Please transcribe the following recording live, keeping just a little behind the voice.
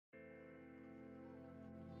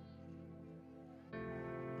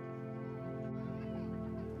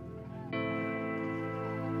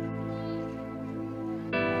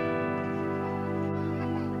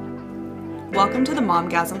Welcome to the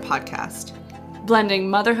Momgasm Podcast. Blending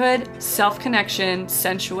motherhood, self-connection,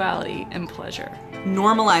 sensuality, and pleasure.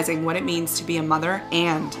 Normalizing what it means to be a mother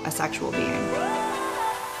and a sexual being.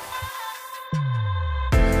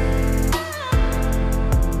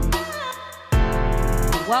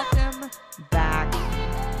 Welcome back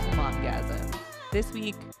to Momgasm. This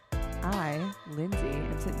week, I, Lindsay,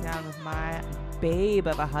 am sitting down with my babe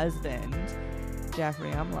of a husband,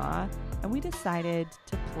 Jeffrey Umlaw, and we decided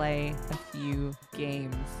to play a few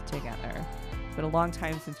games together. It's been a long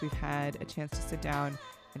time since we've had a chance to sit down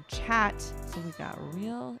and chat, so we got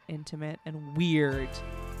real intimate and weird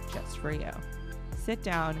just for you. Sit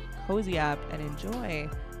down, cozy up, and enjoy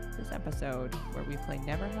this episode where we play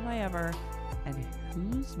Never Have I Ever and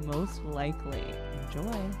Who's Most Likely.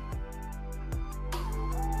 Enjoy.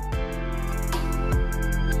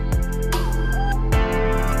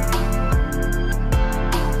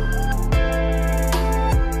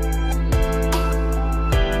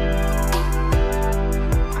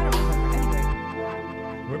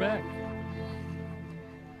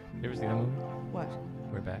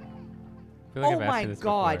 Like oh my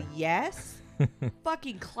god, before. Yes.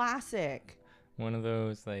 Fucking classic. One of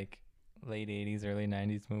those like late 80s, early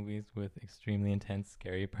 90s movies with extremely intense,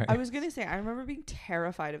 scary parts. I was going to say, I remember being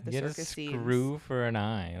terrified of the circus scenes. Screw for an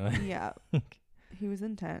eye. Like. Yeah. He was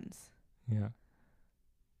intense. Yeah.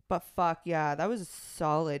 But fuck, yeah, that was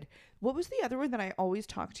solid. What was the other one that I always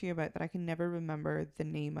talk to you about that I can never remember the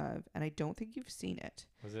name of? And I don't think you've seen it.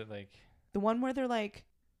 Was it like... The one where they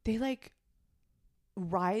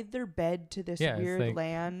ride their bed to this weird like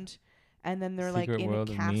land, and then they're Secret like in World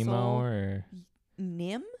a of castle. Nemo or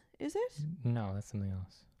Nim, is it? No, that's something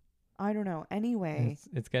else. I don't know. Anyway,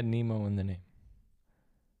 it's got Nemo in the name.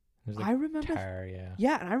 There's like I remember.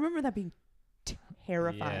 Yeah, and I remember that being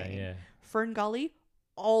terrifying. Yeah. Fern Gully,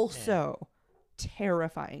 also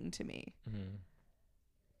terrifying to me. Mm-hmm.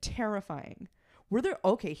 Terrifying. Were there?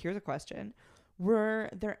 Okay, here's a question. Were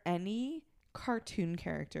there any cartoon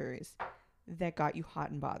characters that got you hot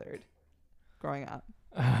and bothered growing up?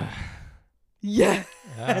 Yes.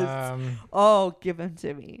 Oh, give them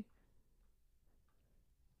to me.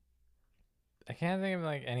 I can't think of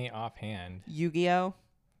like any offhand. Yu-Gi-Oh!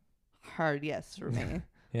 Hard yes for me.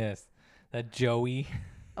 Yes. That Joey.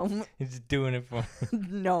 He's doing it for me.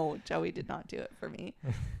 No, Joey did not do it for me.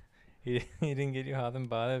 He didn't get you hot and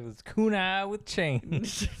bothered. It was Kuna with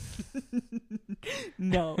chains.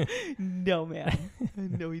 No, man.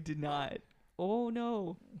 No, he did not. Oh,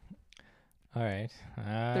 no. All right.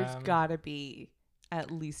 There's gotta be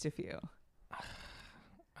at least a few.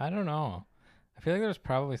 I don't know. I feel like there's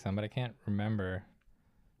probably some, but I can't remember.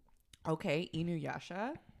 Okay,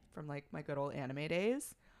 Inuyasha from like my good old anime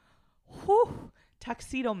days. Whew.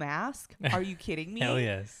 Tuxedo Mask. Are you kidding me? Hell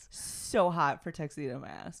yes. So hot for Tuxedo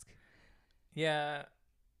Mask. Yeah.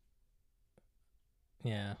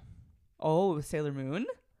 Yeah. Oh, Sailor Moon?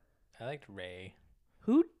 I liked Ray.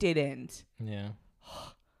 Who didn't? Yeah.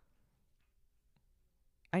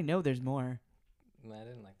 I know there's more. I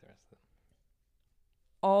didn't like the rest of them.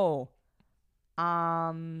 Oh.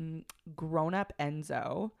 Grown Up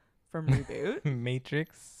Enzo from Reboot.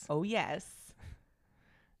 Matrix. Oh, yes.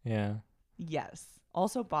 Yeah. Yes.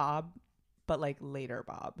 Also Bob, but like later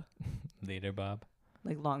Bob. Later Bob.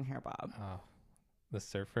 Like long hair Bob. Oh. The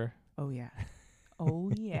surfer. Oh, yeah.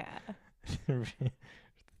 Oh, yeah.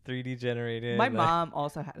 3D generated. My mom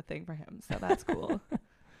also had a thing for him, so that's cool.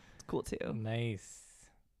 It's cool too. Nice.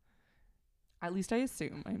 At least I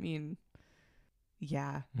assume. I mean,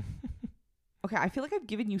 yeah. Okay, I feel like I've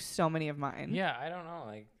given you so many of mine. Yeah, I don't know.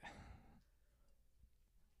 Like,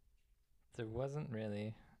 there wasn't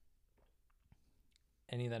really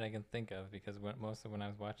any that I can think of because most of when I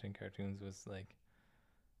was watching cartoons was like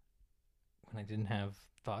when I didn't have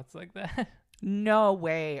thoughts like that. No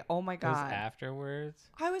way. Oh my God. It was afterwards.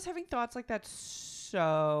 I was having thoughts like that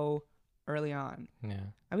so early on.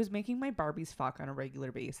 Yeah. I was making my Barbies fuck on a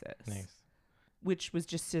regular basis. Nice. Which was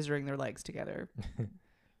just scissoring their legs together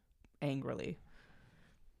angrily.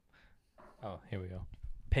 Oh, here we go.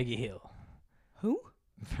 Peggy Hill. Who?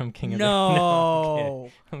 From King of the...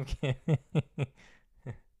 No. I'm kidding.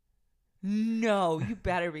 No, you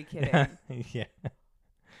better be kidding. Yeah.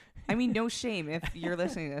 I mean, no shame if you're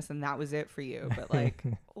listening to this and that was it for you. But like,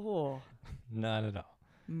 oh. Not at all.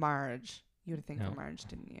 Marge. You would think No. for Marge,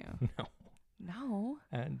 didn't you? No. No.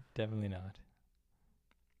 Definitely not.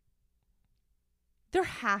 There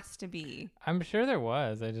has to be. I'm sure there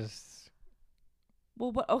was. I just...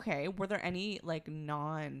 Well, okay. Were there any like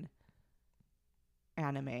non-anime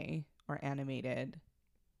or animated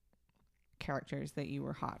characters that you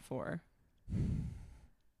were hot for?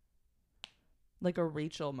 Like a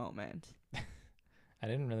Rachel moment. I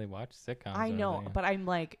didn't really watch sitcoms. I or know, anything. but I'm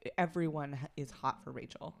like, everyone is hot for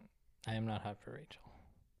Rachel. I am not hot for Rachel.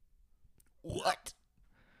 What?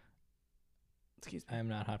 Excuse me. I am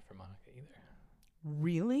not hot for Monica either.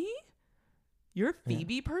 Really? You're a Yeah.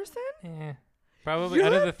 Phoebe person? Probably You're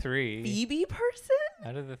out of a the three. Phoebe person?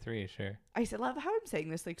 Out of the three, sure. I still love how I'm saying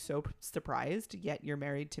this like so surprised, yet you're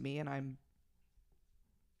married to me and I'm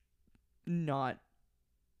not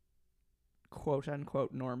quote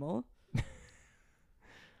unquote normal.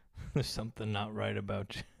 There's something not right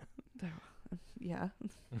about you. Yeah.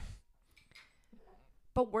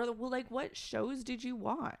 But well, like, what shows did you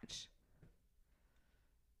watch?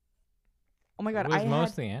 Oh my God, It was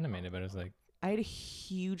mostly animated, but it was like, I had a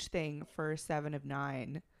huge thing for 7 of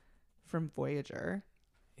 9 from Voyager.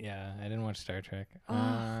 yeah, I didn't watch Star Trek.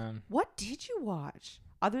 What did you watch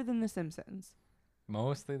other than The Simpsons?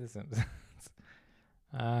 Mostly The Simpsons.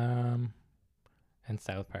 And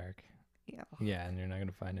South Park. Yeah. Yeah, and you're not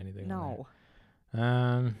gonna find anything. on No.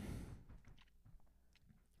 there.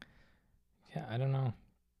 Yeah, I don't know.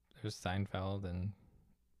 There's Seinfeld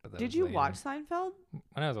but that Did was you later. watch Seinfeld?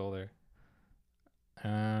 When I was older?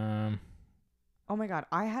 Oh my God,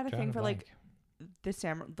 I had a drawing thing a for like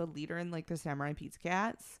blank. the leader in like the Samurai Pizza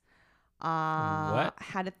Cats. What?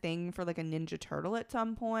 Had a thing for like a Ninja Turtle at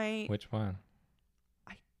some point. Which one?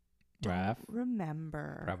 I Raph? Don't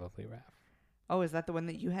remember. Probably Raph. Oh, is that the one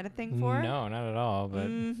that you had a thing for? No, not at all, but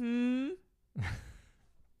Mm-hmm.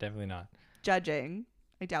 definitely not. Judging.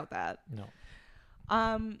 I doubt that. No.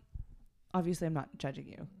 Obviously I'm not judging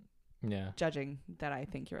you. Yeah. Judging that I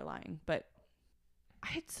think you're lying, but I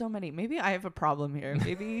had so many. Maybe I have a problem here.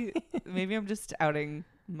 Maybe maybe I'm just outing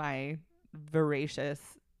my voracious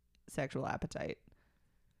sexual appetite.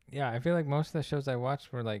 Yeah, I feel like most of the shows I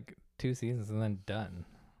watched were like 2 seasons and then done.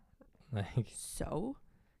 Like So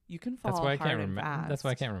you can fall that's why I hard can't and remember. That's why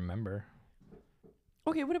I fast. can't remember.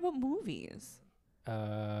 Okay, what about movies?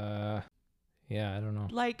 Yeah, I don't know.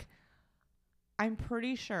 Like, I'm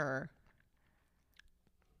pretty sure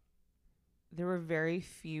there were very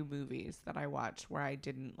few movies that I watched where I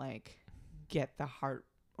didn't like get the heart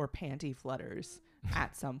or panty flutters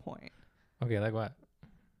at some point. Okay, like what?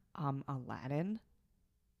 Aladdin.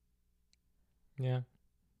 Yeah.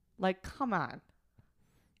 Like, come on.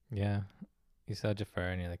 Yeah. You saw Jafar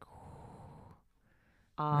and you're like,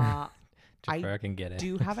 I Jafar can get it.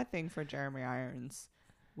 do have a thing for Jeremy Irons,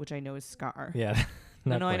 which I know is Scar. Yeah.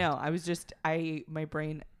 No, I Netflix. know. I was just my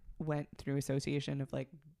brain went through association of like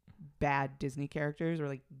bad Disney characters or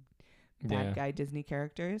like bad guy Disney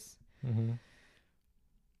characters. Mm-hmm.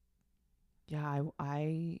 Yeah,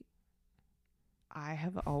 I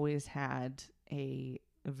have always had a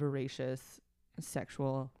voracious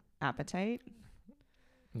sexual appetite,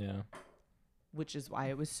 Yeah. which is why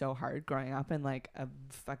it was so hard growing up in like a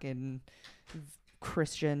fucking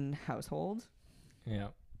Christian household. Yeah.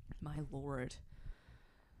 My lord.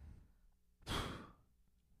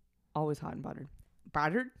 Always hot and buttered.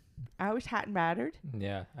 Battered? Always hot and battered.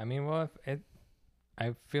 Yeah. I mean, well,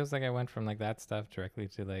 I feels like I went from like that stuff directly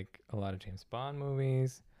to like a lot of James Bond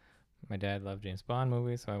movies. My dad loved James Bond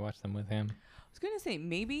movies, so I watched them with him. I was going to say,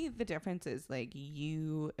 maybe the difference is like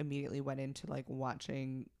you immediately went into like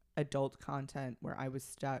watching adult content where I was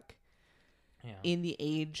stuck Yeah. in the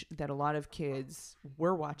age that a lot of kids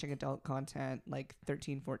were watching adult content, like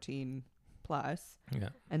 13, 14 plus, Yeah.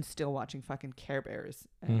 and still watching fucking Care Bears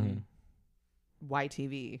and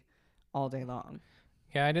YTV all day long.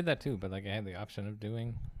 Yeah, I did that too, but like I had the option of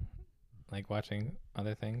doing like watching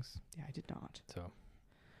other things. Yeah, I did not. So,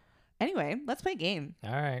 Anyway, let's play a game. all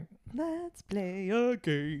right. Let's play a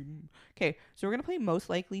game. Okay, so we're going to play Most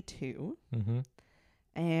Likely To. Mm-hmm.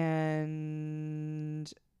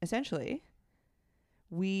 And essentially,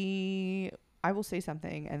 I will say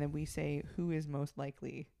something, and then we say who is most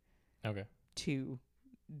likely Okay. to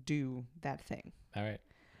do that thing. All right.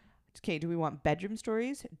 Okay, do we want bedroom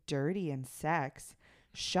stories, dirty and sex,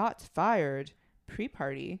 shots fired,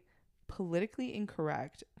 pre-party, politically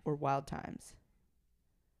incorrect, or wild times?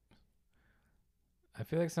 I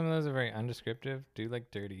feel like some of those are very undescriptive. Do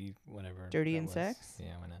like dirty, whatever. Dirty that and was. sex?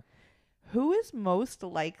 Yeah, why not? Who is most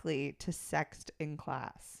likely to sext in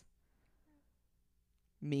class?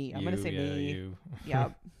 Me. I'm going to say me. You.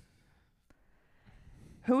 Yep.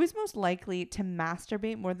 Who is most likely to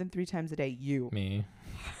masturbate more than 3 times a day? You. Me.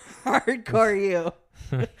 Hardcore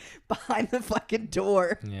you. Behind the fucking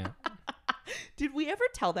door. Yeah. Did we ever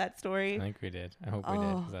tell that I story? think we did. I hope we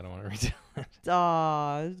did because I don't want to retell it.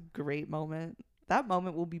 Aw, great moment. That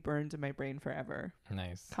moment will be burned in my brain forever.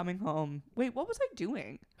 Nice. Coming home. Wait, what was I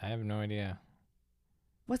doing? I have no idea.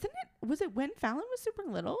 Was it when Fallon was super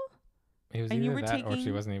little? It was And either you were that or she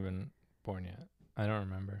taking- wasn't even born yet. I don't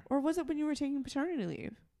remember. Or was it when you were taking paternity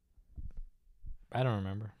leave? I don't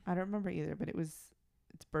remember. I don't remember either, but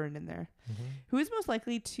it's burned in there. Mm-hmm. Who is most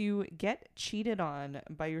likely to get cheated on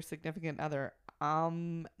by your significant other?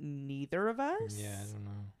 Neither of us. Yeah, I don't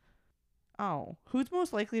know. Oh, who's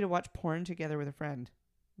most likely to watch porn together with a friend?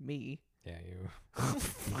 Me. Yeah, you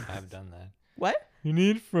have done that. What? You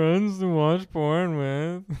need friends to watch porn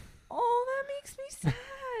with. Oh, that makes me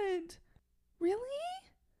sad. Really?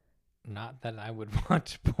 Not that I would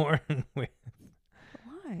watch porn with.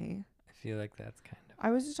 Why? I feel like that's kind of. I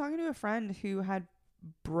was just talking to a friend who had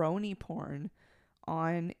brony porn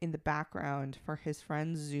on in the background for his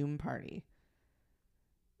friend's Zoom party.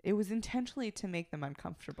 It was intentionally to make them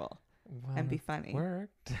uncomfortable Well, and be funny.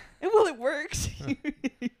 Worked. Well, it worked.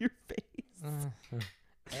 Your face.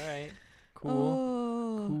 All right.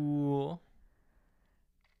 Cool. Cool.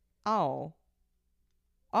 Oh.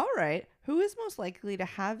 All right. Who is most likely to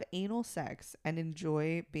have anal sex and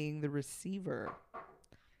enjoy being the receiver?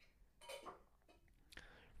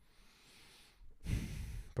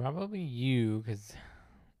 Probably you, because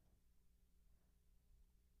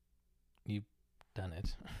you've done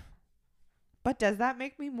it. But does that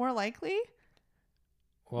make me more likely?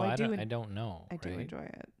 Well, I I do don't know. I do right? enjoy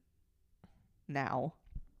it. Now.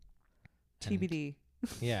 And- TBD.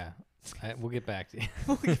 Yeah. We'll get back to you.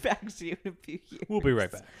 We'll get back to you in a few years. We'll be right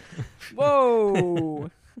back. Whoa.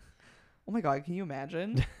 Oh my God, can you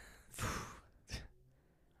imagine?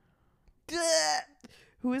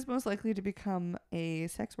 Who is most likely to become a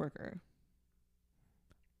sex worker?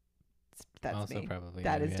 That's Also me. probably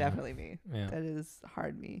That you, is yeah. definitely me. Yeah. That is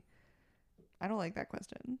hard me. I don't like that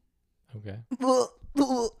question. Okay.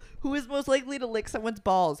 Who is most likely to lick someone's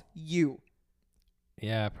balls? You.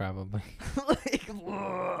 Yeah, probably. Like,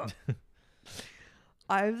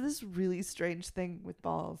 I have this really strange thing with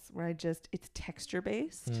balls where it's texture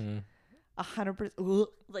based. 100%.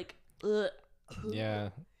 Like, Yeah.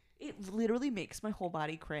 it literally makes my whole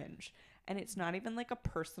body cringe. And it's not even like a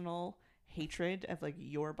personal hatred of like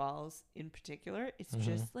your balls in particular. It's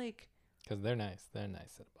just like, Because they're nice. They're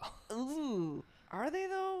nice at a ball. ooh, are they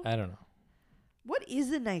though? I don't know. What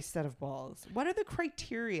is a nice set of balls? What are the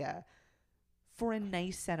criteria for a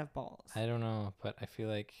nice set of balls? I don't know, but I feel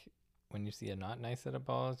like when you see a not nice set of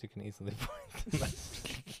balls, you can easily point them out.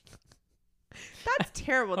 That's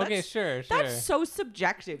terrible. Okay, sure. That's so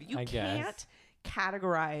subjective. You I can't guess.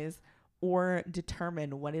 categorize or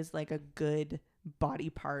determine what is like a good body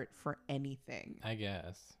part for anything. I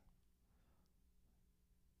guess.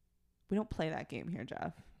 We don't play that game here,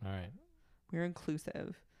 Jeff. All right. We're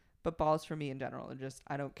inclusive. But balls for me in general are just,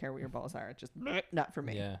 I don't care what your balls are. It's just not for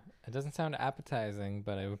me. Yeah. It doesn't sound appetizing,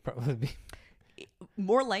 but it would probably be.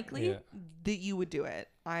 More likely Yeah. that you would do it.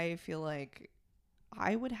 I feel like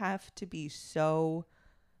I would have to be so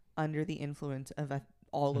under the influence of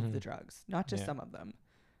all of the drugs, not just Yeah. some of them,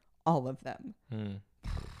 all of them.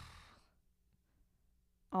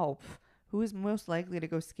 Oh, who is most likely to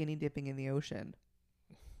go skinny dipping in the ocean?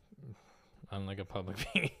 On like a public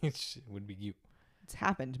beach, it would be you. It's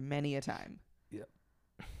happened many a time. Yep.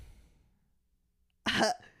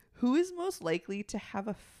 Who is most likely to have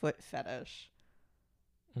a foot fetish?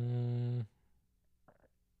 I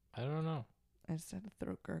don't know. I just had a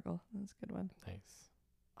throat gurgle. That's a good one. Nice.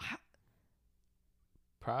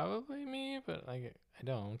 Probably me, but like I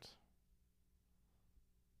don't.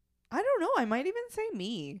 I don't know. I might even say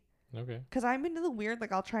me. Okay. Because I'm into the weird,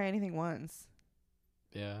 like, I'll try anything once.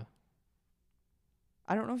 Yeah.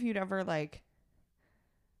 I don't know if you'd ever, like,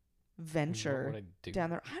 venture What would I do? down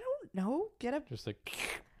there. I don't know. Get a Just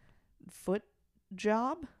like foot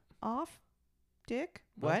job off, dick.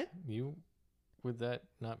 What? You would that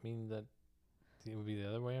not mean that it would be the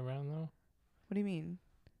other way around though? What do you mean?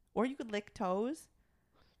 Or you could lick toes.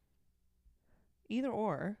 Either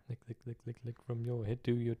or. Lick, lick, lick, lick, lick from your head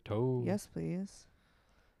to your toes. Yes, please.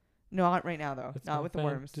 No, not right now, though. That's Not my with the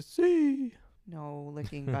worms. fantasy. No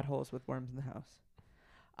licking buttholes with worms in the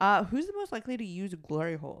house. Who's the most likely to use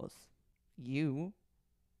glory holes? You.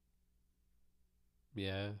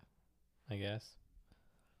 Yeah, I guess.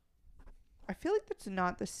 I feel like that's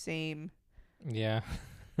not the same. Yeah.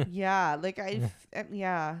 Yeah, like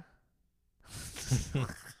yeah.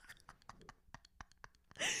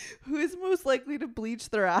 Who is most likely to bleach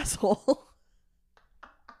their asshole?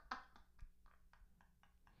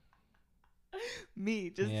 Me,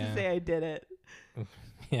 just to Yeah. say I did it.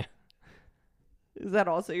 Yeah. Is that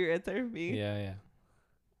also your answer? Me? Yeah, yeah.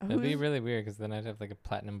 Who That'd be is- really weird because then I'd have like a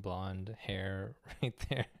platinum blonde hair right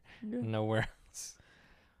there. Yeah. Nowhere else.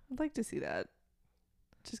 I'd like to see that.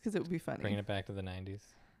 Just because it would be funny. Bringing it back to the 90s.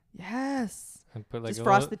 Yes. And put like Just a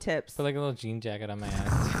frost little, the tips. put like a little jean jacket on my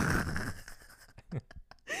ass.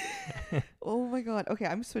 Oh my god. Okay,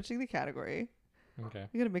 I'm switching the category. Okay.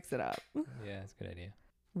 We gotta mix it up. Yeah, that's a good idea.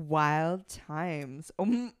 Wild times.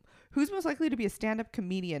 Who's most likely to be a stand-up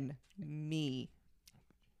comedian? Me.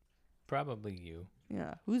 Probably you.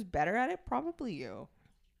 Yeah. Who's better at it? Probably you.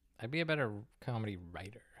 I'd be a better comedy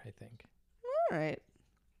writer, I think. All right.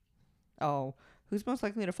 Oh, who's most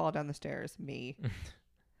likely to fall down the stairs? Me.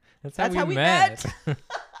 That's That's how how we we met.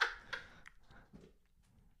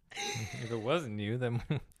 If it wasn't you, then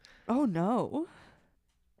Oh no.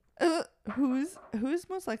 Who's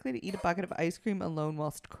most likely to eat a bucket of ice cream alone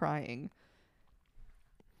whilst crying?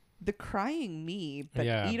 The crying me, but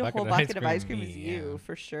Yeah, eat a whole bucket bucket of ice cream me, is you yeah.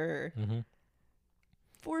 for sure. mm-hmm.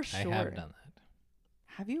 For sure. I have done that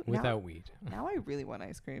Have you? without weed. Now I really want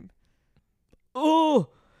ice cream. Oh!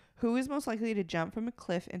 Who is most likely to jump from a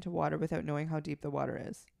cliff into water without knowing how deep the water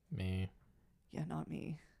is? Me. Yeah, not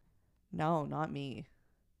me. No, not me.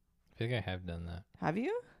 I think I have done that. Have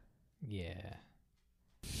you? Yeah.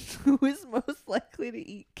 Who is most likely to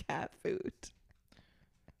eat cat food?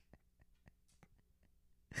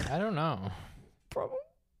 I don't know. Probably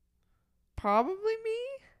me.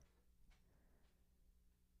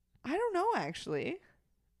 I don't know actually.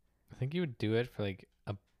 I think you would do it for like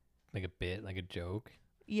a bit, like a joke,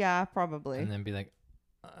 Yeah, probably. and then be like,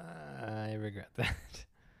 I regret that.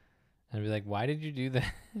 And be like, why did you do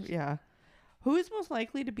that? Yeah. Who is most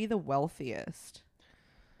likely to be the wealthiest?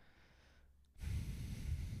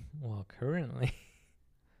 Well, currently,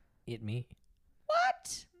 me.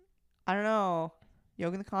 What? I don't know.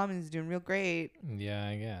 Yoga in the Commons is doing real great. Yeah,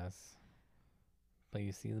 I guess. But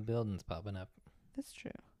you see the buildings popping up. That's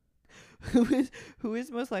true. Who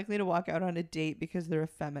is most likely to walk out on a date because they're a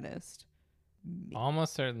feminist? Me.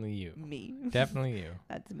 Almost certainly you. Me. Definitely you.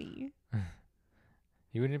 That's me.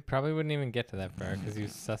 You probably wouldn't even get to that far because you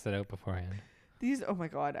suss it out beforehand. These, oh my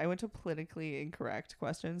god, I went to politically incorrect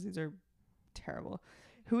questions. These are terrible.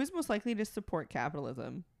 Who is most likely to support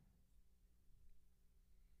capitalism?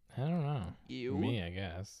 I don't know. You. Me, I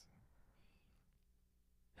guess.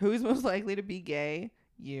 Who is most likely to be gay?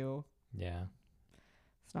 You. Yeah.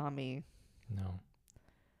 It's not me. No.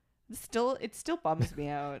 It still bums me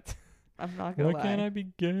out. I'm not gonna lie. Why can't I be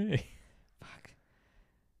gay? Fuck.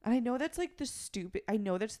 And I know that's like I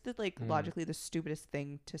know that's the logically the stupidest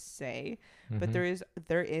thing to say, but Mhm.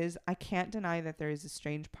 there is I can't deny that there is a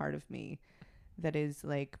strange part of me that is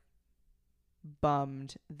like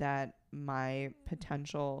bummed that my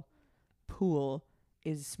potential pool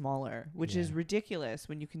is smaller, which is Yeah. ridiculous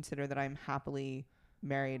when you consider that I'm happily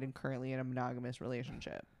married and currently in a monogamous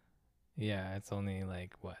relationship. Yeah, it's only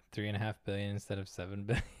like what 3.5 billion instead of 7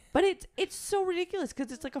 billion. But it's so ridiculous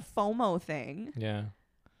because it's like a FOMO thing Yeah.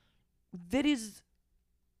 that is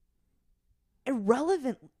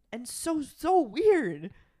irrelevant and so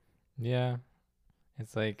weird. Yeah.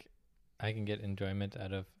 It's like I can get enjoyment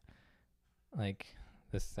out of like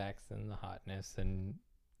the sex and the hotness, and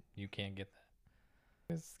you can't get that.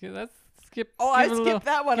 Let's skip. Oh, I skipped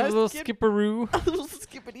that one. Give I a little skipped skipperoo. a little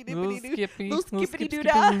skippity Little dippity doo. skippy. Little skip, skippity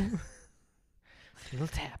doo-dah. skipperoo. Little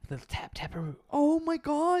tapperoo. Oh my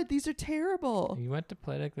god, these are terrible. You went to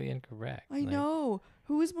politically incorrect. I know.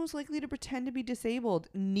 Who is most likely to pretend to be disabled?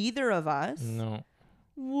 Neither of us. No.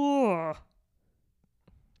 Whoa.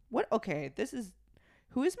 What? Okay, this is.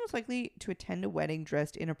 Who is most likely to attend a wedding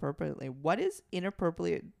dressed inappropriately? What is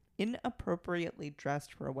inappropriately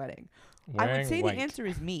dressed for a wedding? I would Wearing say white. the answer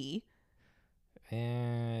is me.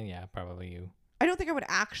 Yeah, probably you. I don't think I would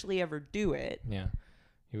actually ever do it. Yeah.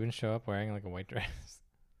 You wouldn't show up wearing like a white dress.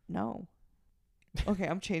 No. Okay,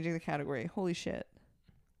 I'm changing the category. Holy shit.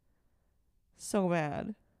 So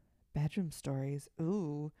bad. Bedroom stories.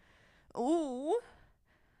 Ooh. Ooh.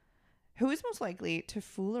 Who is most likely to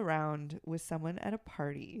fool around with someone at a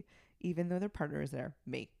party even though their partner is there?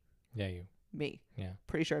 Me. Yeah, you. Me. Yeah.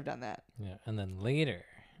 Pretty sure I've done that. Yeah. And then later.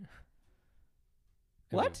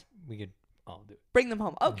 What? We could all do it. Bring them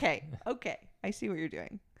home. Okay. Okay. I see what you're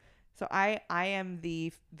doing. So I am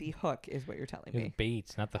the hook is what you're telling You're the me.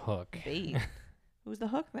 bait, not the hook. Bait. Who's the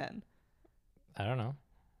hook then? I don't know.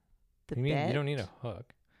 The You mean bed? you don't need a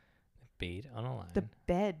hook? The bait on a line. The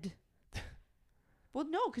bed. Well,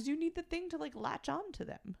 no, because you need the thing to like latch on to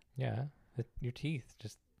them. Yeah. Your teeth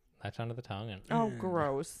just latch onto the tongue and. Oh,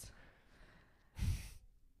 gross.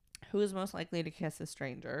 Who is most likely to kiss a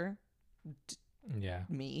stranger? Yeah.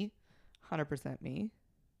 Me. 100% me.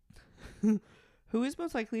 Who is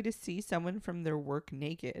most likely to see someone from their work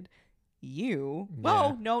naked? You. Yeah.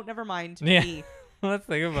 Oh, no, never mind. Yeah. Me. Let's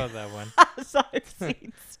think about that one. So I've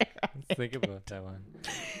seen Sarah. Let's think about that one.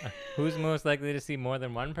 Who's most likely to see more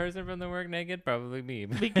than one person from the work naked? Probably me.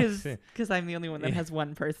 Because I'm the only one that has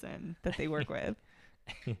one person that they work with.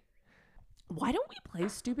 Why don't we play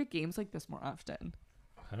stupid games like this more often?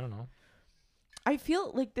 I don't know. I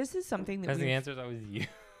feel like this is something that Because the answer is always you.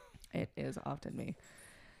 It is often me.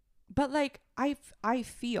 But like I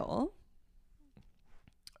feel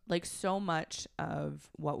like so much of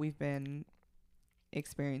what we've been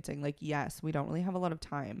experiencing, like, yes, we don't really have a lot of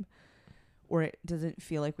time, or it doesn't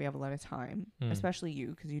feel like we have a lot of time, especially you,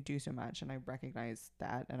 because you do so much, and I recognize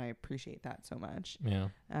that and I appreciate that so much. Yeah.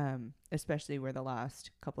 Especially where the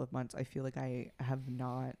last couple of months I feel like I have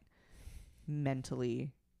not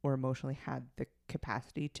mentally or emotionally had the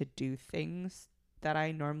capacity to do things that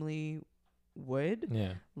I normally would,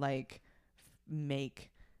 Yeah. like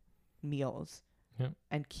make meals Yep.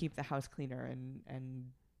 and keep the house cleaner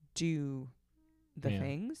and do the Yeah.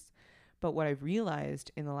 things. But what I've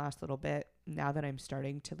realized in the last little bit, now that I'm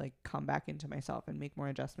starting to like come back into myself and make more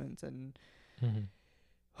adjustments and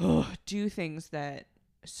do things that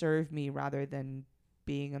serve me rather than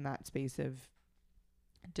being in that space of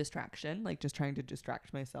distraction, like just trying to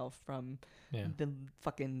distract myself from Yeah. the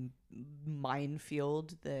fucking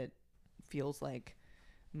minefield that feels like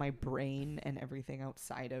my brain and everything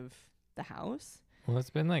outside of the house. Well,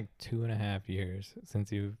 it's been like 2.5 years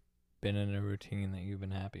since you've been in a routine that you've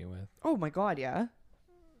been happy with. Oh my God, yeah.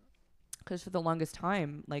 Because for the longest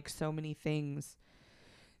time, like so many things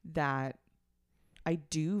that I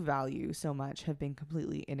do value so much have been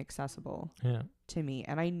completely inaccessible Yeah. to me.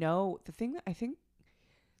 And I know the thing that I think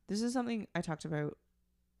this is something I talked about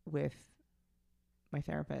with my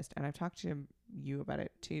therapist, and I've talked to you about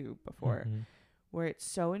it too before, where it's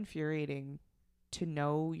so infuriating to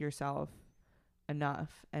know yourself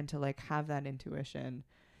enough and to like have that intuition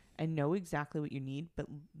and know exactly what you need, but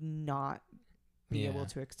not be able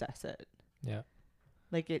to access it. Yeah.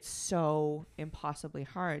 Like it's so impossibly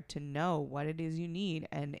hard to know what it is you need,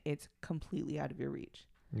 and it's completely out of your reach.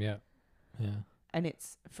 Yeah. Yeah. And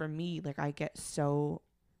it's, for me, like I get so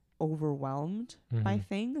overwhelmed by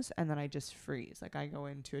things, and then I just freeze. Like I go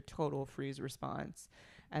into a total freeze response,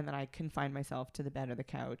 and then I confine myself to the bed or the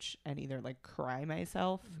couch and either like cry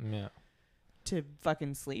myself to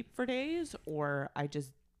fucking sleep for days, or I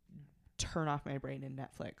just turn off my brain in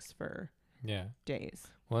Netflix for days.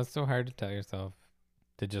 Well, it's so hard to tell yourself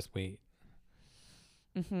to just wait.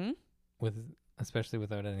 Especially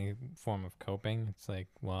without any form of coping. It's like,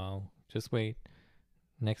 well, just wait.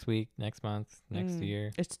 Next week, next month, next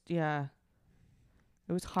year. It's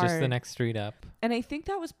it was hard. Just the next street up. And I think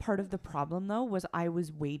that was part of the problem, though, was I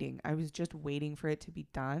was waiting. I was just waiting for it to be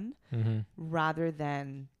done rather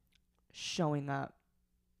than showing up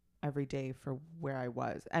every day for where I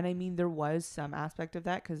was. And I mean, there was some aspect of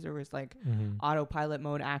that because there was like autopilot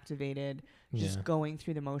mode activated, just going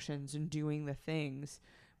through the motions and doing the things.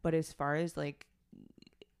 But as far as like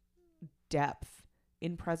depth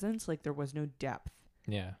in presence, like there was no depth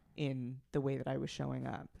in the way that I was showing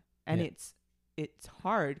up. And it's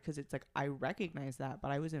hard because it's like I recognize that,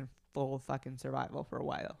 but I was in full fucking survival for a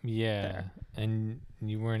while. Yeah. And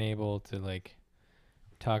you weren't able to like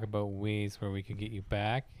talk about ways where we could get you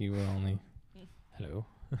back. You were only hello.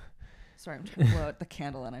 Sorry, I'm trying to blow out the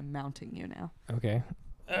candle and I'm mounting you now. Okay.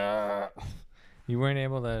 You weren't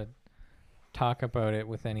able to talk about it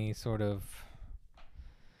with any sort of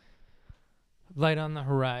light on the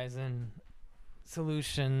horizon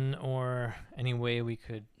solution or any way we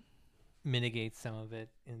could mitigate some of it.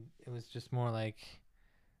 And it was just more like,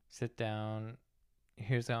 sit down,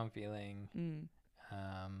 here's how I'm feeling.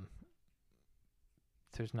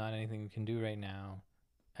 There's not anything we can do right now.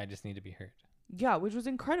 I just need to be heard. Yeah, which was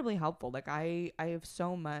incredibly helpful. Like I have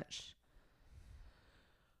so much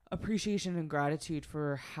appreciation and gratitude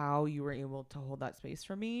for how you were able to hold that space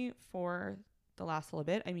for me for the last little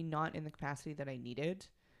bit. I mean, not in the capacity that I needed,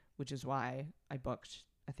 which is why I booked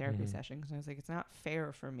a therapy session, because I was like, it's not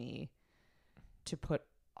fair for me to put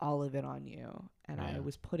all of it on you. And I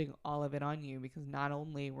was putting all of it on you because not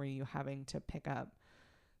only were you having to pick up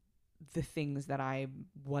the things that I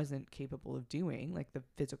wasn't capable of doing, like the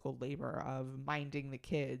physical labor of minding the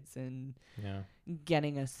kids and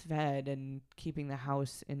getting us fed and keeping the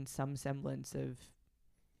house in some semblance of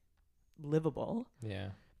livable.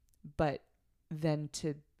 But then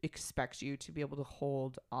to expect you to be able to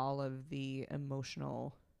hold all of the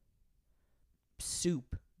emotional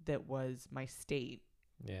soup that was my state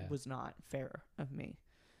was not fair of me.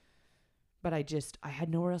 But I had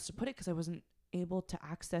nowhere else to put it because I wasn't able to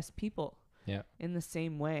access people in the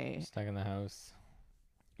same way. Stuck in the house.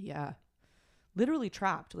 Yeah. Literally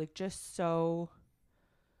trapped, like just so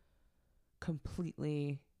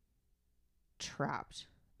completely trapped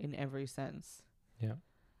in every sense.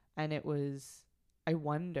 And it was, I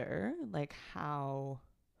wonder like how,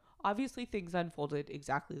 obviously things unfolded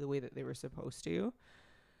exactly the way that they were supposed to,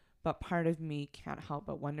 but part of me can't help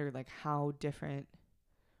but wonder like how different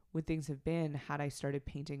would things have been had I started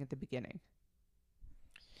painting at the beginning.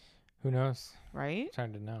 Who knows? Right? It's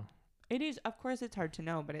hard to know. It is, of course it's hard to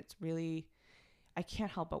know, but it's really, I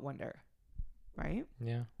can't help but wonder. Right?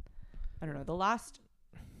 Yeah. I don't know. The last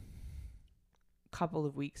couple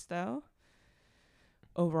of weeks though,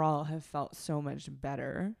 overall have felt so much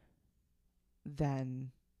better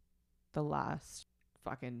than the last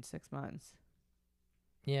fucking 6 months.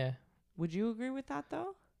 Yeah. Would you agree with that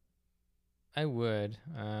though? I would.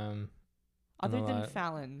 Other than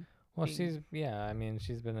Fallon. Well, being- I mean,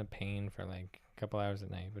 she's been a pain for like a couple hours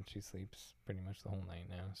at night, but she sleeps pretty much the whole night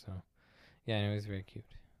now. So, yeah, and it was very cute.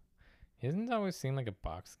 He doesn't always seem like a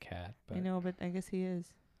box cat, but I know, but I guess he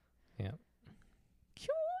is. Yeah.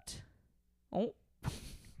 Cute. Oh.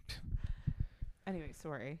 Anyway,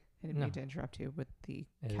 sorry. I didn't No. mean to interrupt you with the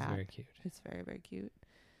it is cat. very cute. It's very, very cute.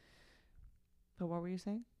 But what were you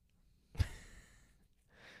saying?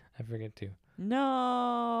 I forget too.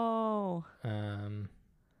 No.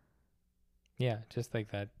 Yeah, just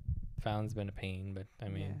like that. Fallon's been a pain, but I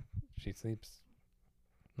mean, she sleeps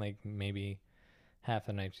like maybe half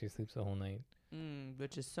the night. She sleeps the whole night.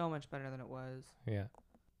 Which is so much better than it was. Yeah.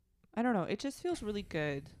 I don't know. It just feels really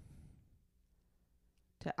good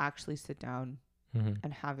to actually sit down Mm-hmm.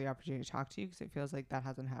 and have the opportunity to talk to you, because it feels like that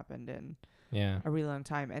hasn't happened in Yeah. a really long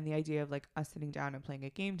time. And the idea of like us sitting down and playing a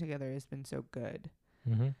game together has been so good.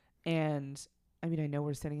 Mm-hmm. And I mean, I know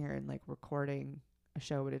we're sitting here and like recording a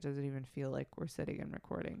show, but it doesn't even feel like we're sitting and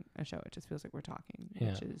recording a show. It just feels like we're talking,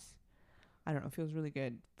 Yeah. which is, I don't know, feels really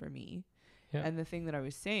good for me. Yeah. And the thing that I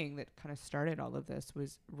was saying that kind of started all of this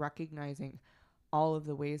was recognizing all of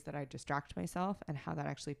the ways that I distract myself and how that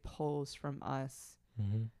actually pulls from us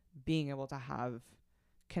Mm-hmm. being able to have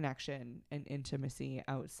connection and intimacy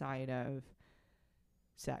outside of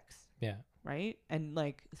sex. Yeah. Right. And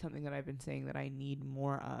like something that I've been saying that I need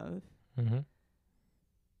more of Mm-hmm.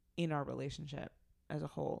 in our relationship as a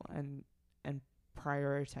whole, and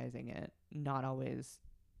prioritizing it, not always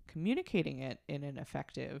communicating it in an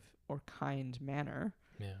effective or kind manner,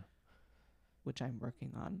 Yeah. which I'm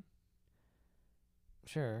working on.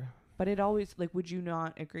 Sure. But it always, like, would you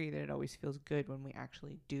not agree that it always feels good when we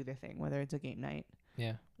actually do the thing, whether it's a game night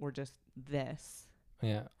Yeah. or just this?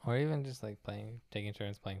 Yeah. Or even just like taking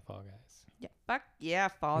turns playing Fall Guys. Yeah. Fuck yeah,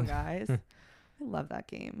 Fall Guys. I love that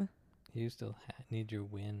game. You still need your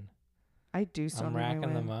win. I do still I'm need my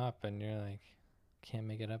racking them win. up, and you're like, can't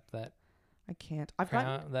make it up that I can't. I've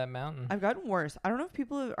mountain. gotten worse. I don't know if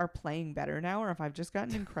people are playing better now or if I've just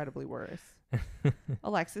gotten incredibly worse.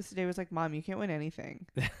 Alexis today was like, "Mom, you can't win anything."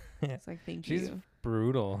 It's like, thank She's you.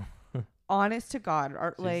 brutal. Honest to God,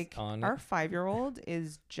 our She's like on our it. 5-year-old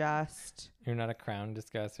is just You're not a crown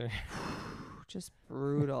discusser.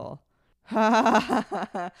 brutal.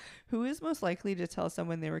 Who is most likely to tell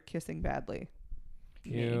someone they were kissing badly?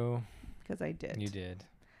 You. Because I did. You did.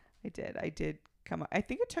 I did come up. I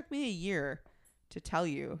think it took me a year to tell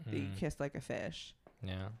you that you Mm. kissed like a fish.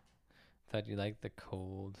 Yeah. Thought you liked the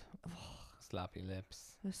cold, sloppy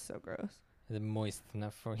lips. It was so gross. Is it moist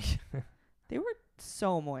enough for you? They were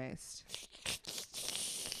so moist.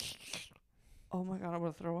 Oh my God, I'm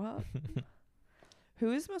going to throw up.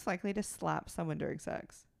 Who is most likely to slap someone during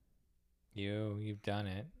sex? You've done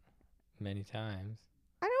it many times,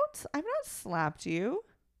 I've not slapped you.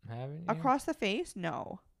 haven't you? Across the face?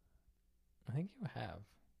 No. I think you have.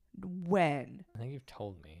 When? I think you've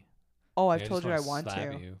told me. Oh, I I've just told you I wanna want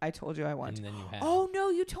slap to. you. I told you I want to. And then you have. Oh no,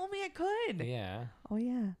 you told me I could. Yeah. Oh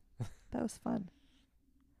yeah. That was fun.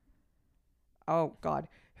 Oh God.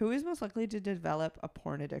 Who is most likely to develop a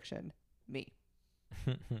porn addiction? Me.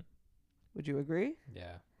 Would you agree?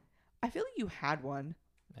 Yeah. I feel like you had one.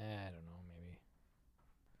 I don't know. Maybe.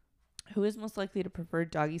 Who is most likely to prefer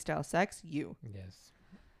doggy style sex? You. Yes.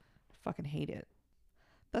 Fucking hate it.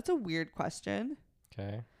 That's a weird question.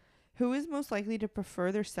 Okay. Who is most likely to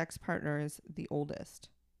prefer their sex partner as the oldest?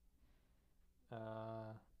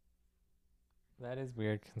 That is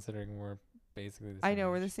weird considering we're basically the same. I know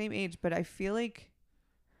we're the age. same age, but I feel like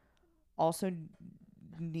also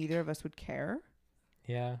neither of us would care.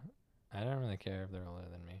 Yeah. I don't really care if they're older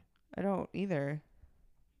than me. I don't either.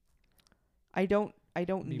 I don't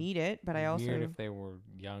Be need it, but I also Weird if they were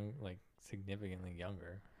young, like significantly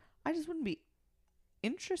younger. I just wouldn't be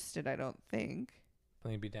interested, I don't think.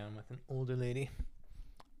 Let me be down with an older lady.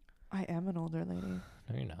 I am an older lady.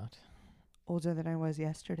 No, you're not. Older than I was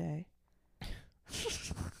yesterday.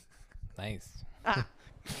 Nice. Ah.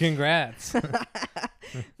 Congrats.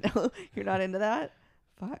 No, you're not into that?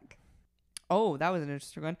 Fuck. Oh, that was an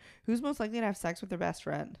interesting one. Who's most likely to have sex with their best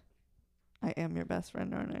friend? I am your best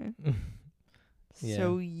friend, aren't I? Yeah.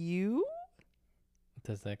 So you?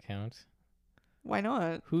 Does that count? Why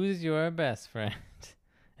not? Who's your best friend?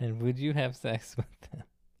 And would you have sex with them?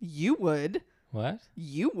 You would. What?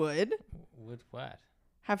 You would With what?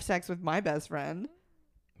 have sex with my best friend.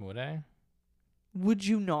 Would I? Would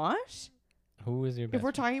you not? Who is your best If we're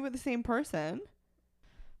friend? talking about the same person.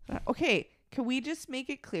 Okay, can we just make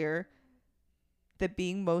it clear that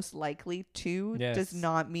being most likely to does Yes.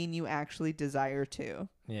 not mean you actually desire to?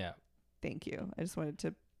 Yeah. Thank you. I just wanted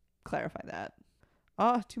to clarify that.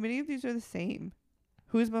 Oh, too many of these are the same.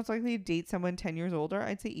 Who is most likely to date someone 10 years older?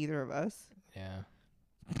 I'd say either of us. Yeah.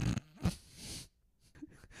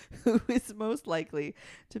 Who is most likely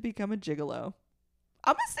to become a gigolo?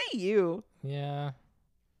 I'm going to say you. Yeah.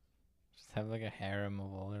 Just have like a harem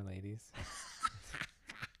of older ladies.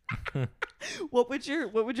 What would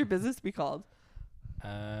your business be called?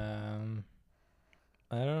 I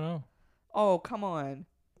don't know. Oh, come on.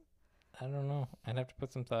 I don't know. I'd have to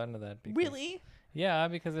put some thought into that. Because, Really? Yeah,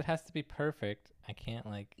 because it has to be perfect. I can't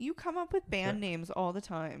like. You come up with band Sure. names all the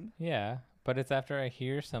time. Yeah, but it's after I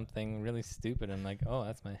hear something really stupid. I'm like, oh,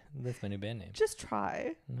 that's my new band name. Just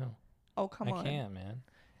try. No, Oh, come I on. can't, man.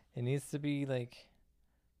 It needs to be like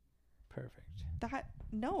perfect.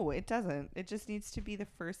 No, it doesn't. It just needs to be the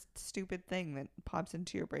first stupid thing that pops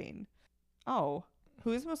into your brain. Oh,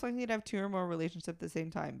 who is most likely to have 2 or more relationships at the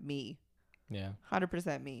same time? Me. Yeah.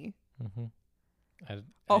 100% me. Mm-hmm.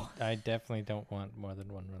 Oh. I definitely don't want more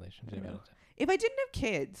than one relationship at a No. time. If I didn't have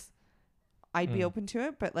kids, I'd be Mm. open to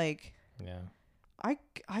it, but like Yeah.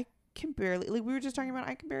 I can barely, like we were just talking about,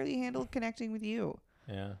 I can barely handle connecting with you.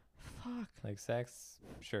 Yeah. Fuck. Like sex,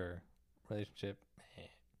 sure. Relationship, eh.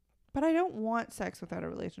 But I don't want sex without a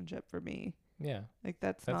relationship for me. Yeah. Like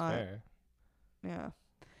that's That's not fair. Yeah.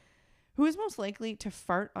 Who is most likely to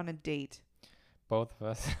fart on a date? Both of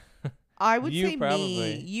us. I would You say me.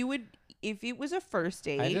 probably. You would, if it was a first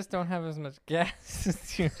date. I just don't have as much gas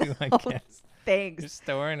as you do, I Oh, guess. Thanks. You're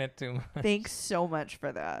storing it too much. Thanks so much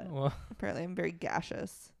for that. Well, Apparently I'm very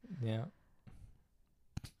gaseous. yeah.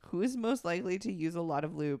 Who is most likely to use a lot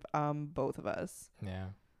of lube? Both of us. Yeah.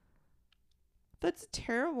 That's a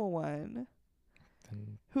terrible one.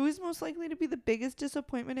 And Who is most likely to be the biggest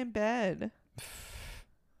disappointment in bed?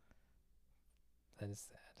 that is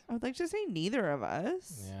sad. I would like to say neither of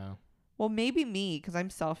us. Yeah. Well, maybe me, because I'm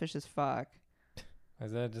selfish as fuck.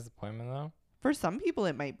 Is that a disappointment though? For some people,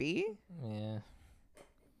 it might be, Yeah.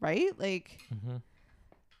 right? Like, Mm-hmm.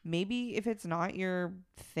 maybe if it's not your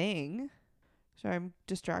thing. Sorry, I'm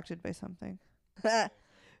distracted by something.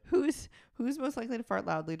 Who's most likely to fart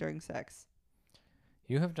loudly during sex?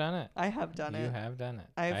 You have done it. I have done You it. have done it.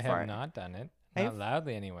 I have I fart- have not done it. I Not have-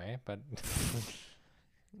 loudly anyway, but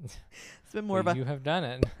It's been more of but a you have done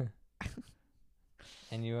it.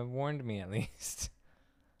 And you have warned me at least.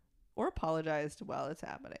 or apologized while it's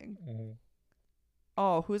happening. Mm-hmm.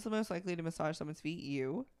 Oh, who's the most likely to massage someone's feet?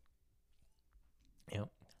 You. Yep.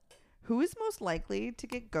 Who is most likely to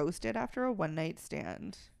get ghosted after a one-night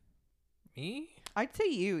stand? Me? I'd say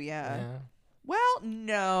you, yeah. Well,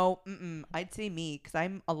 no. I'd say me, because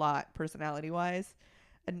I'm a lot personality-wise,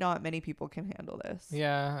 and not many people can handle this.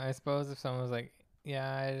 Yeah, I suppose if someone was like,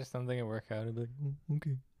 yeah, I just don't think it work out, I'd be like,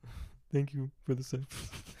 okay. Thank you for the sex.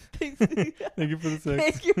 Thanks. Thank you for the sex.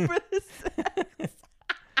 Thank you for the sex.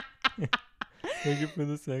 Thank you for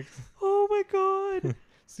the sex. Oh my god.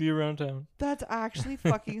 See you around town. That's actually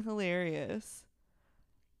fucking hilarious.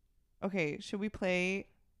 Okay, should we play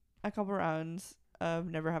a couple rounds of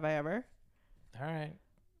Never Have I Ever? All right.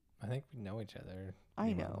 I think we know each other. I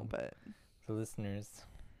pretty know, well. but The listeners.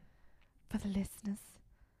 for the listeners.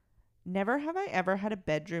 Never have I ever had a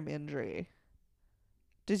bedroom injury.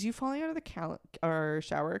 Does you falling out of the or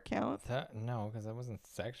shower count? No, because that wasn't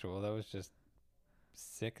sexual. That was just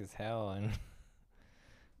sick as hell. And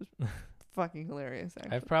Fucking hilarious,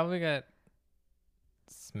 actually. I've probably got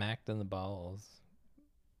smacked in the balls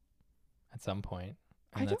at some point.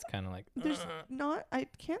 I And that's kind of like, There's not, I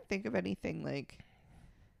can't think of anything like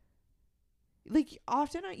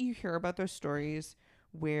often you hear about those stories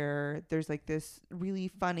where there's like this really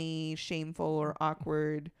funny, shameful, or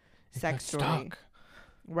awkward sex story, stuck.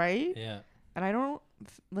 right? Yeah. And I don't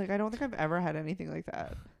think I've ever had anything like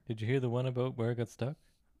that. Did you hear the one about where I got stuck?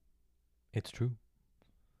 It's true.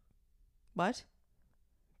 What?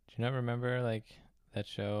 Do you not remember like that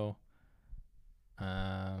show? It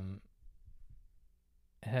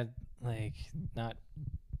had like not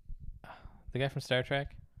the guy from Star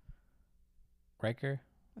Trek, Riker.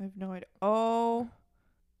 I have no idea. Oh,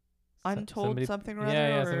 So- Untold somebody- something or other.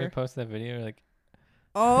 Yeah, or... somebody posted that video like,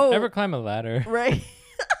 oh, ever climb a ladder? right.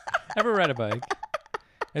 Ever ride a bike?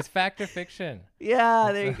 It's Fact or Fiction.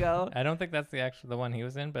 Yeah, there you go. I don't think that's the one he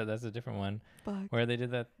was in, but that's a different one Fuck. where they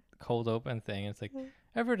did that cold open thing. It's like,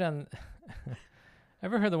 ever heard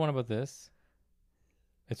the one about this?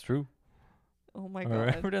 It's true. Oh my Or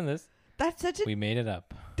god. ever done this? That's such a We made it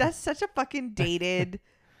up. fucking dated.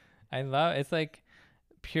 I love it's like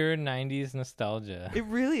pure 90s nostalgia. It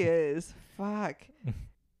really is. Fuck.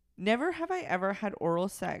 Never have I ever had oral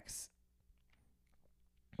sex.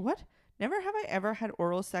 What? Never have I ever had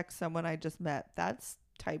oral sex someone I just met. That's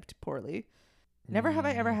typed poorly. Never have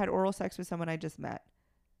I ever had oral sex with someone I just met.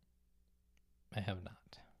 I have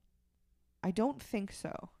not. I don't think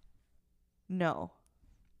so. No.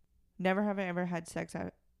 Never have I ever had sex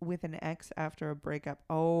with an ex after a breakup.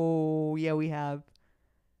 Oh, yeah, we have.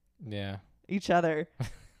 Yeah. Each other.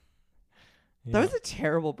 Yeah. That was a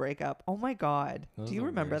terrible breakup. Oh my god. That was Do you the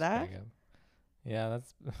remember worst that? breakup. Yeah,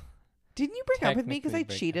 that's Didn't you break up with me because I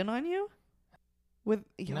Technically break cheated on you? With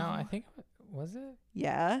No, I think was it?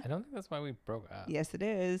 Yeah. I don't think that's why we broke up. Yes, it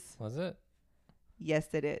is. Was it?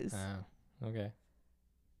 Yes, it is. Oh, okay.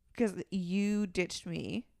 Because you ditched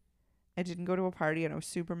me. I didn't go to a party and I was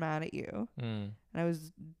super mad at you. Mm. And I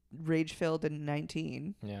was rage filled and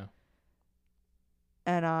 19. Yeah.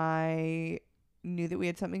 And I knew that we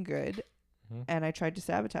had something good. Mhm. And I tried to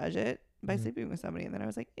sabotage it by Mhm. sleeping with somebody. And then I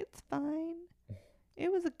was like, it's fine.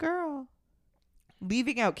 It was a girl.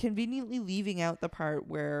 Conveniently leaving out the part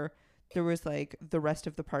where there was like the rest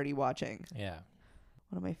of the party watching. Yeah.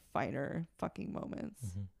 One of my finer fucking moments.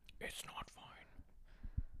 Mm-hmm. It's not fine.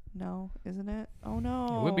 No, isn't it? Oh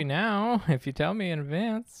no. It would be now if you tell me in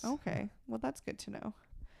advance. Okay. Well, that's good to know.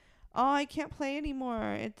 Oh, I can't play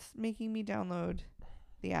anymore. It's making me download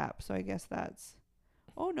the app. So I guess that's...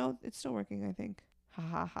 Oh, no. It's still working, I think. Ha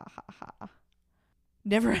ha ha ha ha.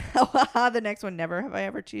 Never... The next one. Never have I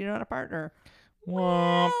ever cheated on a partner.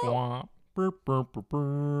 Womp womp. Burp, burp, burp,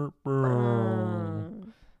 burp, burp.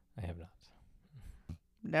 I have not.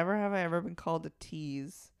 Never have I ever been called a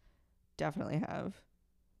tease. Definitely have.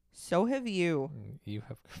 So have you. You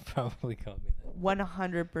have probably called me that.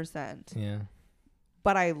 100%. Yeah.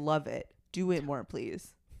 But I love it. Do it more,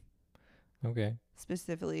 please. Okay.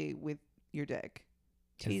 Specifically with your dick.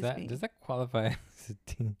 Tease me. Does that qualify as a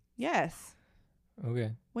teen? Yes.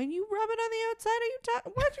 Okay. When you rub it on the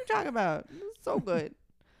outside, what you talking about? It's so good.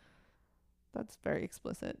 That's very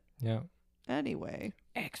explicit. Yeah. Anyway.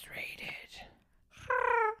 X-rated.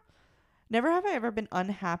 Never have I ever been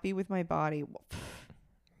unhappy with my body.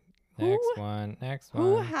 Next one.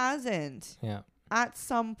 Who hasn't? Yeah. At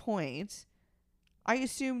some point. I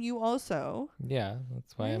assume you also. Yeah.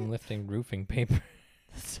 That's why I'm Right. lifting roofing paper.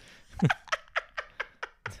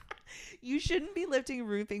 You shouldn't be lifting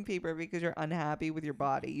roofing paper because you're unhappy with your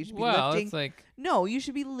body. You should be Well, lifting... it's like... No, you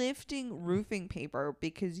should be lifting roofing paper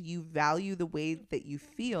because you value the way that you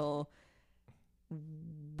feel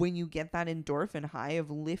when you get that endorphin high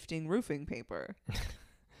of lifting roofing paper.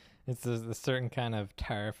 It's a certain kind of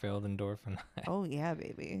tar-filled endorphin high. Oh, yeah,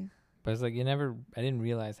 baby. But it's like I didn't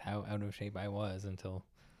realize how out of shape I was until...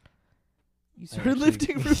 You I started actually-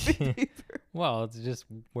 lifting roofing paper. Well, it's just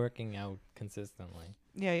working out consistently.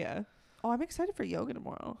 Yeah, yeah. Oh, I'm excited for yoga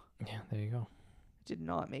tomorrow. Yeah, there you go. Did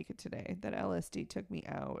not make it today. That LSD took me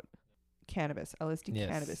out. Cannabis. LSD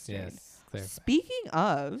cannabis strain. Yes. Clarify. Speaking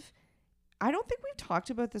of, I don't think we've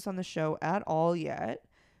talked about this on the show at all yet,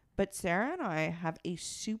 but Sarah and I have a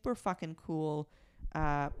super fucking cool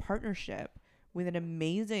partnership with an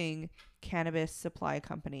amazing cannabis supply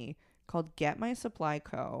company called Get My Supply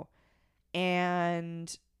Co.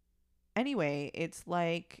 And anyway, it's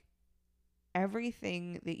like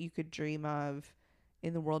everything that you could dream of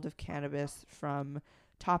in the world of cannabis, from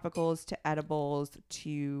topicals to edibles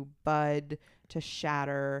to bud to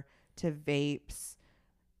shatter to vapes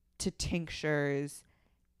to tinctures.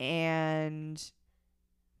 And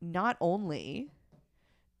not only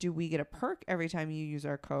do we get a perk every time you use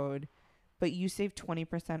our code, but you save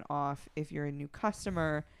 20% off if you're a new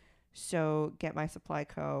customer. So Get My Supply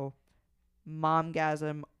Co.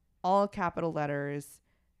 Momgasm, all capital letters,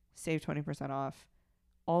 save 20% off.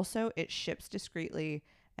 Also, it ships discreetly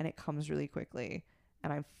and it comes really quickly.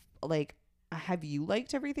 And I'm like, have you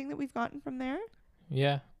liked everything that we've gotten from there?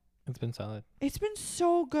 Yeah, it's been solid. It's been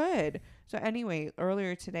so good. So anyway,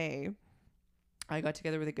 earlier today, I got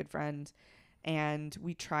together with a good friend and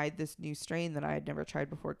we tried this new strain that I had never tried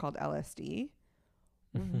before called LSD.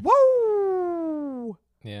 Whoa!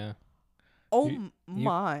 Yeah. Oh You-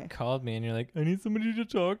 my. Called me and you're like, I need somebody to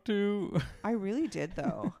talk to. I really did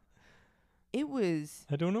though. It was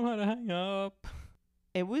I don't know how to hang up.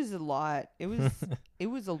 a lot. It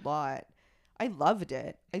was a lot. I loved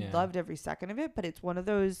it. I Yeah. loved every second of it, but it's one of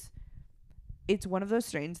those it's one of those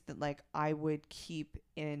strains that like I would keep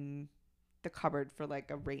in the cupboard for like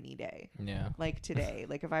a rainy day. Yeah. Like today,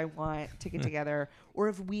 like if I want to get together, or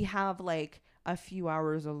if we have like a few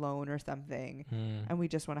hours alone or something and we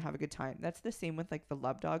just want to have a good time. That's the same with like the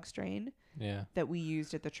Love Dog strain Yeah. that we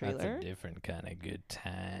used at the trailer. That's a different kind of good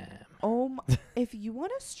time. If you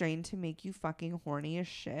want a strain to make you fucking horny as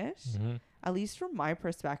shit, at least from my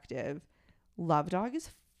perspective, Love Dog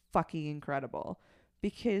is fucking incredible,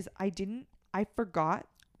 because I forgot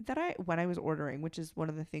that when I was ordering, which is one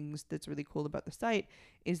of the things that's really cool about the site,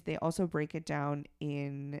 is they also break it down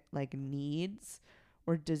in like needs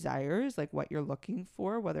or desires, like what you're looking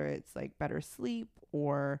for, whether it's like better sleep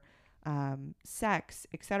or sex,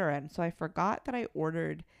 etc. And so I forgot that I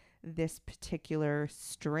ordered this particular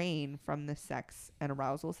strain from the sex and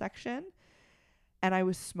arousal section, and I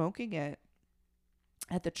was smoking it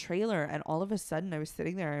at the trailer, and all of a sudden I was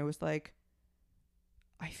sitting there and I was like,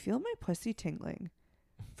 I feel my pussy tingling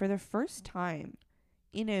for the first time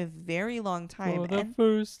in a very long time. For the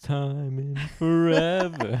first time in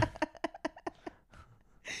forever.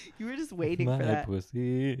 You were just waiting my for that.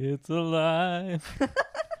 pussy, it's alive.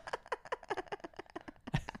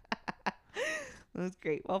 That was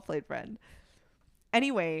great. Well played, friend.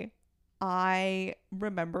 Anyway, I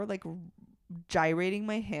remember like gyrating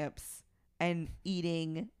my hips and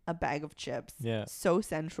eating a bag of chips so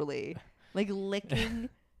sensually, like licking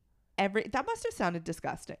that must have sounded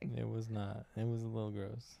disgusting. It was not. It was a little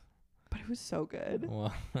gross. But it was so good.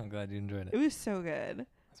 Well, I'm glad you enjoyed it. It was so good.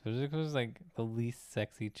 Especially because it was like the least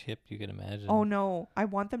sexy chip you could imagine. Oh no, I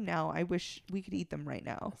want them now. I wish we could eat them right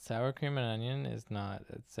now. Sour cream and onion is not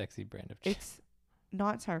a sexy brand of chip. It's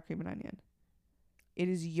not sour cream and onion. It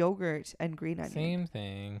is yogurt and green onion. Same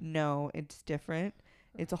thing. No, it's different.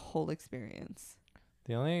 It's a whole experience.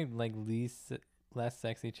 The only like less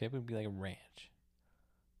sexy chip would be like ranch.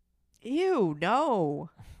 Ew, no.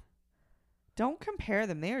 Don't compare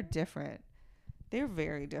them. They are different. They're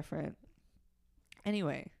very different.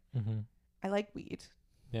 Anyway, I like weed.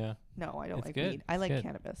 Yeah. No, I don't It's like good. weed. I It's like good.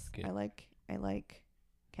 cannabis. Good. I like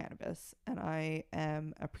cannabis, and I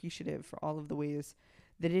am appreciative for all of the ways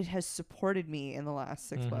that it has supported me in the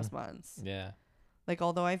last 6+ months. Yeah. Like,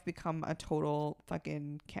 although I've become a total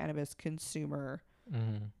fucking cannabis consumer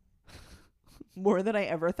more than I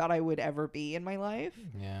ever thought I would ever be in my life,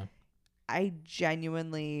 Yeah. I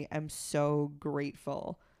genuinely am so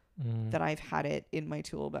grateful that I've had it in my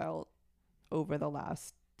tool belt over the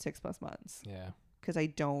last 6+ months. Yeah. Because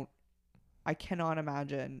I cannot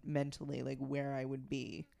imagine mentally like where I would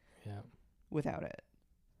be without it.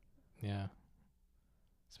 Yeah.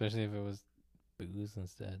 Especially if it was booze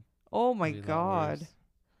instead. Oh my It'd be a lot God. worse.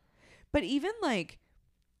 But even like,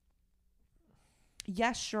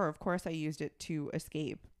 yes, sure, of course I used it to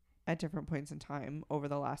escape at different points in time over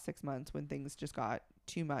the last 6 months when things just got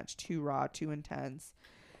too much, too raw, too intense.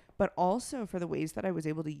 But also for the ways that I was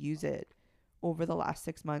able to use it over the last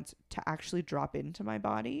 6 months to actually drop into my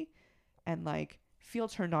body and like feel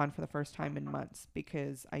turned on for the first time in months,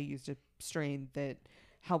 because I used a strain that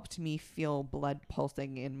helped me feel blood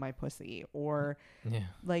pulsing in my pussy, or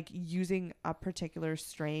like using a particular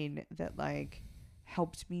strain that like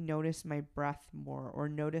helped me notice my breath more, or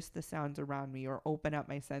notice the sounds around me, or open up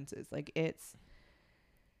my senses. Like it's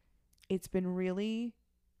been really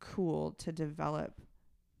cool to develop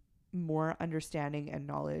more understanding and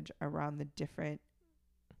knowledge around the different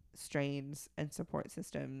strains and support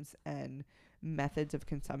systems and methods of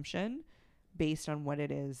consumption based on what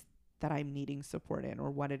it is that I'm needing support in, or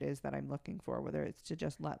what it is that I'm looking for, whether it's to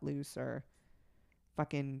just let loose or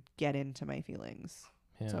fucking get into my feelings.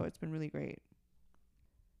 Yeah. So it's been really great.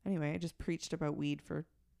 Anyway, I just preached about weed for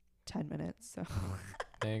 10 minutes. So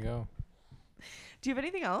There you go. do you have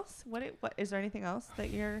anything else? What is there anything else that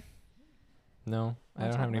you're No, I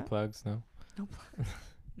Wanna don't talk have any about? plugs. No.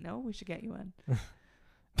 No, we should get you one.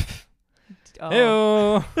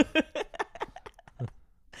 Ew.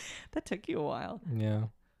 That took you a while. Yeah.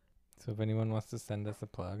 So if anyone wants to send us a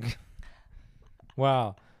plug,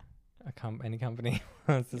 wow, any company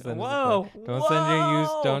wants to send us a plug.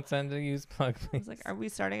 Don't send a used plug, I please. was like, are we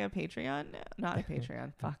starting a Patreon? No, not a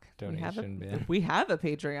Patreon. Fuck. Donation bin. We have a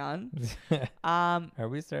Patreon. Are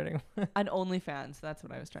we starting? An OnlyFans. That's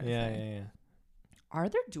what I was trying to say. Yeah. Are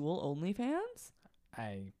there dual OnlyFans?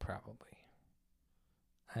 I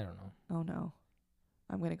don't know. Oh no.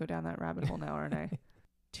 I'm going to go down that rabbit hole now, aren't I?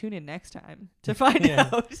 Tune in next time to find Yeah.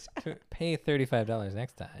 out. Pay $35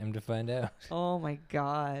 next time to find out. Oh my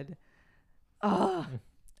God.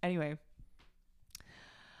 Anyway.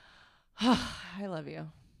 I love you.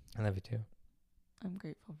 I love you too. I'm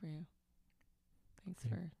grateful for you. Thanks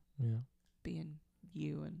Yeah. for Yeah. being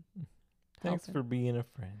you and Thanks helping. for being a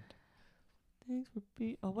friend. Thanks for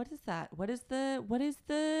being. Oh, what is that? What is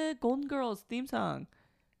the Golden Girls theme song?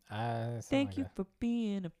 Thank you for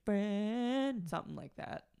being a friend. Something like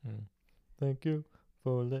that. Thank you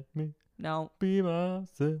for letting me No, be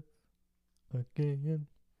myself again.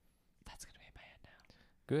 that's gonna be in my head now.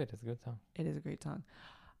 Good. It's a good song. It is a great song.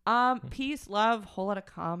 Peace, love, whole lot of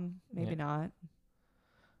calm. Maybe not.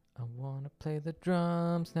 I want to play the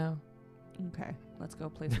drums now. Okay, let's go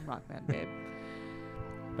play some Rock Band, babe.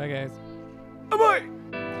 Bye, guys.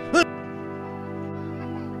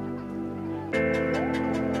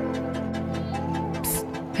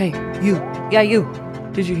 Hey, you. Yeah, you.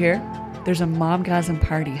 Did you hear? There's a Momgasm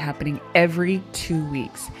party happening every 2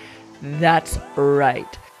 weeks. That's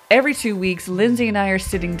right. Every 2 weeks, Lindsay and I are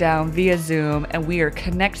sitting down via Zoom and we are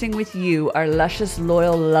connecting with you, our luscious,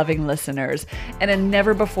 loyal, loving listeners, in a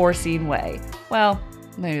never-before-seen way. Well,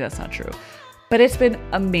 maybe that's not true. But it's been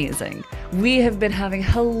amazing. We have been having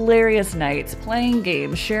hilarious nights, playing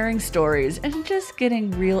games, sharing stories, and just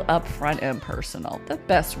getting real upfront and personal, the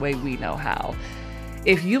best way we know how.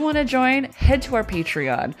 If you want to join, head to our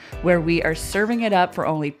Patreon, where we are serving it up for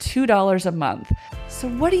only $2 a month. So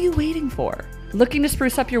what are you waiting for? Looking to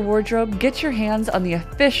spruce up your wardrobe? Get your hands on the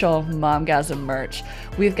official Momgasm merch.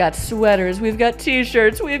 We've got sweaters, we've got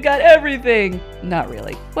t-shirts, we've got everything. Not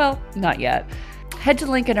really. Well, not yet. Head to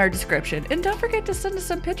the link in our description, and don't forget to send us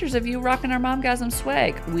some pictures of you rocking our Momgasm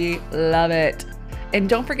swag. We love it. And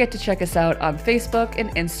don't forget to check us out on Facebook and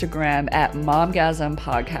Instagram at Momgasm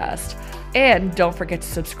Podcast. And don't forget to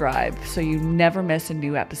subscribe so you never miss a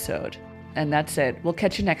new episode. And that's it. We'll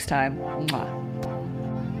catch you next time. Mwah.